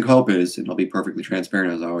basic hope is, and I'll be perfectly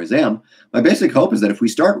transparent as I always am, my basic hope is that if we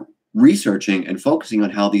start researching and focusing on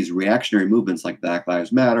how these reactionary movements like Black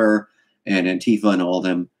Lives Matter and Antifa and all of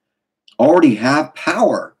them already have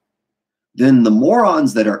power, then the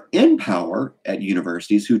morons that are in power at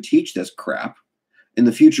universities who teach this crap, and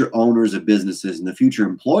the future owners of businesses and the future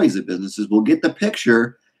employees of businesses will get the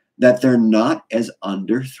picture that they're not as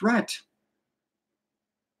under threat.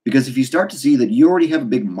 Because if you start to see that you already have a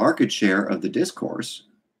big market share of the discourse,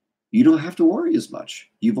 you don't have to worry as much.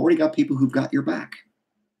 You've already got people who've got your back.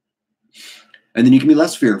 And then you can be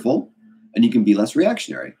less fearful and you can be less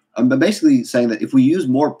reactionary. I'm basically saying that if we use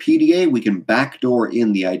more PDA, we can backdoor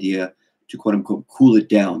in the idea to quote unquote cool it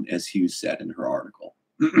down, as Hughes said in her article.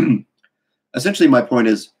 Essentially, my point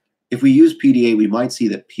is, if we use PDA, we might see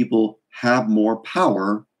that people have more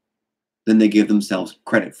power than they give themselves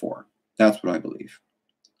credit for. That's what I believe.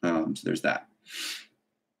 So there's that.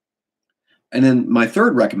 And then my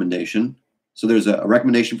third recommendation, so there's a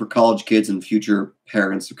recommendation for college kids and future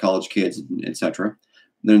parents of college kids, etc.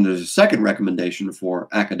 Then there's a second recommendation for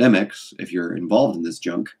academics, if you're involved in this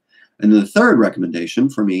junk. And then the third recommendation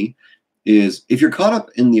for me is, if you're caught up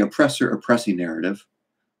in the oppressor-oppressee narrative,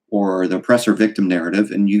 or the oppressor-victim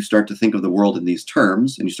narrative, and you start to think of the world in these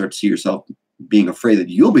terms, and you start to see yourself being afraid that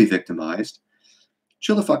you'll be victimized,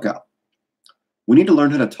 chill the fuck out. We need to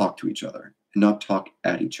learn how to talk to each other and not talk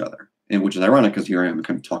at each other, and which is ironic because here I am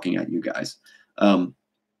kind of talking at you guys.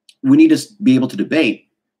 We need to be able to debate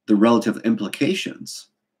the relative implications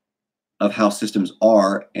of how systems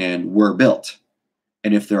are and were built,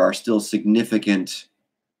 and if there are still significant,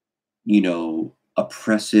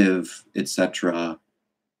 oppressive, etc.,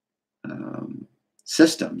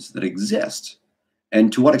 systems that exist,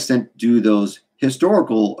 and to what extent do those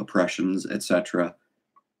historical oppressions, etc.,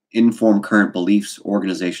 inform current beliefs,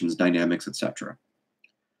 organizations, dynamics, etc.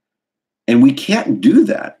 And we can't do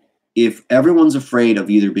that if everyone's afraid of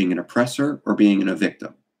either being an oppressor or being a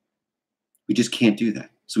victim. We just can't do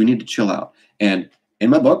that. So we need to chill out. And in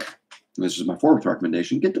my book, this is my fourth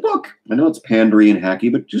recommendation, get the book. I know it's pandery and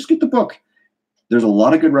hacky, but just get the book. There's a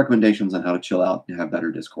lot of good recommendations on how to chill out and have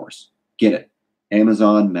better discourse. Get it.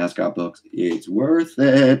 Amazon, Mascot Books, it's worth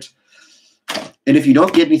it. And if you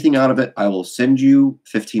don't get anything out of it, I will send you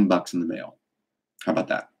 $15 in the mail. How about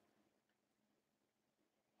that?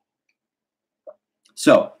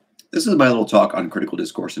 So this is my little talk on critical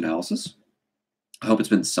discourse analysis. I hope it's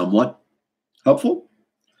been somewhat helpful.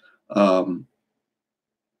 And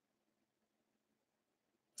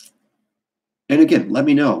again, let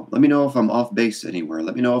me know. Let me know if I'm off base anywhere.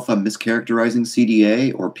 Let me know if I'm mischaracterizing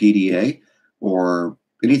CDA or PDA or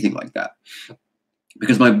anything like that.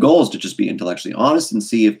 Because my goal is to just be intellectually honest and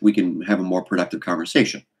see if we can have a more productive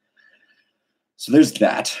conversation. So there's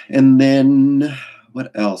that. And then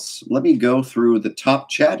what else? Let me go through the top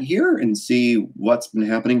chat here and see what's been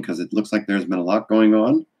happening, because it looks like there's been a lot going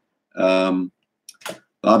on.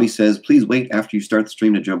 Bobby says, please wait after you start the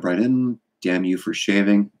stream to jump right in. Damn you for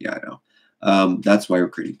shaving. Yeah, I know. That's why we're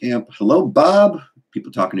creating AMP. Hello, Bob.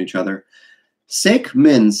 People talking to each other. Sek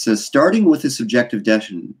Min says, starting with a subjective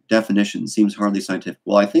definition seems hardly scientific.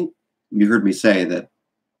 Well, I think you heard me say that,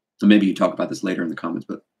 so maybe you talk about this later in the comments,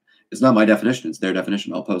 but it's not my definition. It's their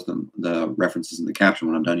definition. I'll post the references in the caption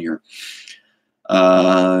when I'm done here.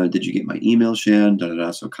 Did you get my email, Shan? Da, da,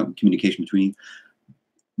 da. So communication between.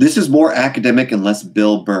 This is more academic and less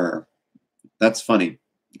Bill Burr. That's funny.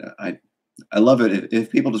 I love it. If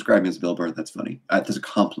people describe me as Bill Burr, that's funny. That's a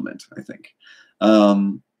compliment, I think.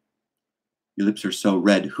 Your lips are so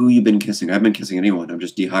red. Who you been kissing? I haven't been kissing anyone. I'm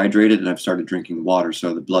just dehydrated and I've started drinking water,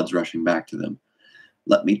 so the blood's rushing back to them.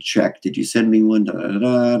 Let me check. Did you send me one? Da, da,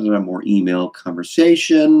 da, da, da. More email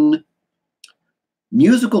conversation.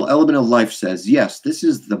 Musical Element of Life says, yes, this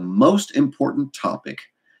is the most important topic.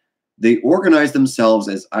 They organize themselves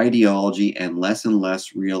as ideology and less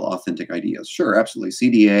real, authentic ideas. Sure, absolutely.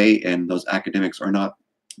 CDA and those academics are not,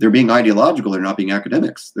 they're being ideological. They're not being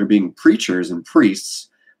academics. They're being preachers and priests.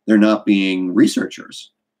 They're not being researchers,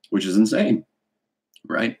 which is insane,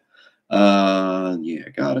 right? Yeah,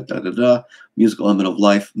 got it. Da, da, da. Musical Element of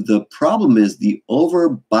Life. The problem is the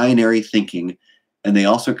over-binary thinking, and they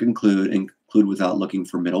also include without looking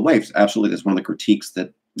for middle waves. Absolutely, that's one of the critiques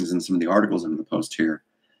that is in some of the articles in the post here.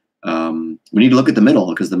 We need to look at the middle,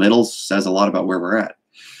 because the middle says a lot about where we're at.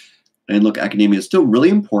 And look, academia is still really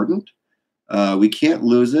important. We can't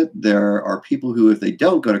lose it. There are people who, if they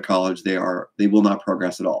don't go to college, they will not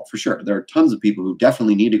progress at all, for sure. There are tons of people who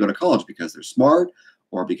definitely need to go to college because they're smart,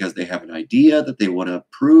 or because they have an idea that they want to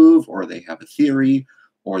prove, or they have a theory,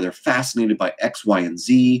 or they're fascinated by X, Y, and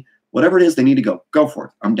Z. Whatever it is, they need to go. Go for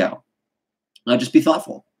it. I'm down. Just be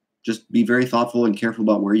thoughtful. Just be very thoughtful and careful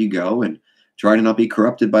about where you go, and try to not be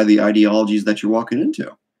corrupted by the ideologies that you're walking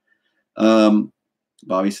into.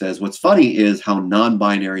 Bobby says, what's funny is how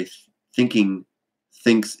non-binary thinking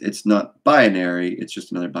thinks it's not binary, it's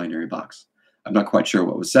just another binary box. I'm not quite sure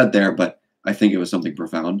what was said there, but I think it was something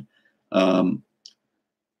profound.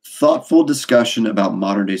 Thoughtful discussion about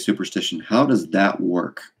modern-day superstition. How does that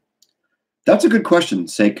work? That's a good question.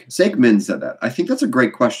 Sek Min said that. I think that's a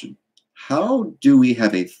great question. How do we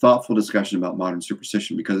have a thoughtful discussion about modern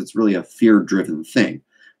superstition? Because it's really a fear-driven thing.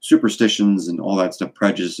 Superstitions and all that stuff,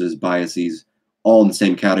 prejudices, biases, all in the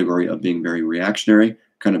same category of being very reactionary,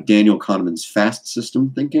 kind of Daniel Kahneman's fast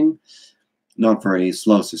system thinking, not very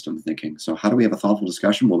slow system thinking. So how do we have a thoughtful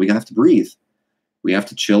discussion? Well, we have to breathe. We have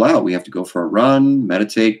to chill out. We have to go for a run,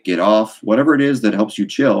 meditate, get off, whatever it is that helps you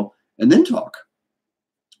chill, and then talk,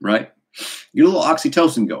 right? Get a little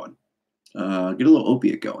oxytocin going. Get a little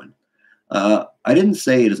opiate going. I didn't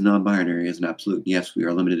say it is non-binary as an absolute. Yes, we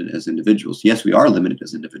are limited as individuals. Yes, we are limited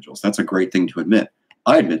as individuals. That's a great thing to admit.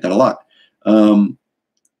 I admit that a lot.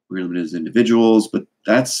 We're limited as individuals, but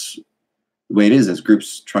that's the way it is as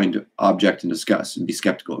groups trying to object and discuss and be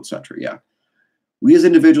skeptical, etc. Yeah. We as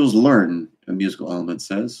individuals learn, a musical element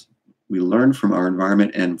says. We learn from our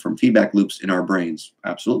environment and from feedback loops in our brains.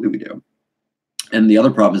 Absolutely we do. And the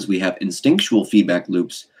other problem is we have instinctual feedback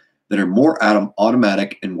loops that are more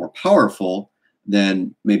automatic and more powerful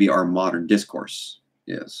than maybe our modern discourse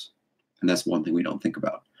is. And that's one thing we don't think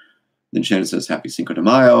about. Then Shannon says, happy Cinco de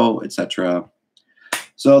Mayo, etc.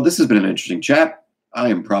 So this has been an interesting chat. I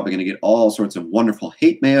am probably going to get all sorts of wonderful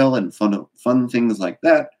hate mail and fun things like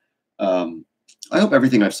that. I hope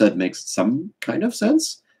everything I've said makes some kind of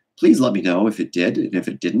sense. Please let me know if it did, and if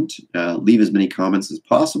it didn't. Leave as many comments as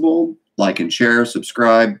possible. Like and share,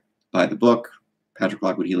 subscribe, buy the book,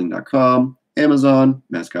 patricklockwoodhealing.com, Amazon,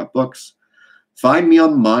 Mascot Books. Find me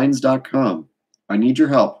on minds.com. I need your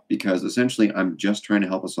help, because essentially I'm just trying to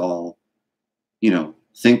help us all,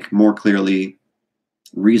 think more clearly,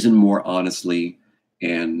 reason more honestly,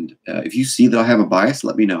 And if you see that I have a bias,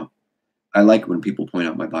 let me know. I like when people point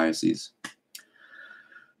out my biases.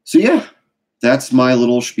 So yeah, that's my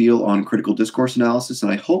little spiel on critical discourse analysis.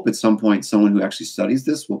 And I hope at some point someone who actually studies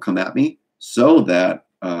this will come at me so that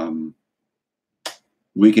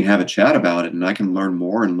we can have a chat about it and I can learn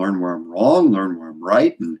more and learn where I'm wrong, learn where I'm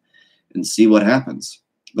right, and see what happens.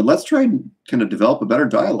 But let's try and kind of develop a better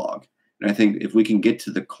dialogue. And I think if we can get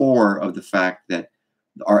to the core of the fact that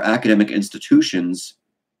our academic institutions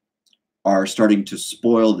are starting to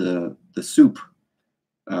spoil the soup,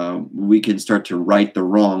 we can start to right the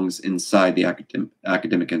wrongs inside the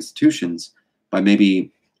academic institutions by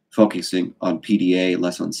maybe focusing on PDA,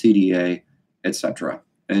 less on CDA, etc.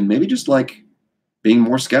 And maybe just like being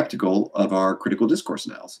more skeptical of our critical discourse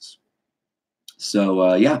analysis.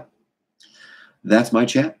 So yeah, that's my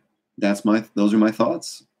chat. Those are my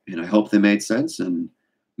thoughts, and I hope they made sense. And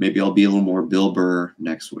maybe I'll be a little more Bill Burr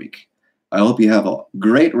next week. I hope you have a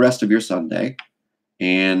great rest of your Sunday,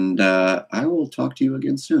 and I will talk to you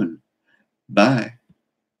again soon. Bye.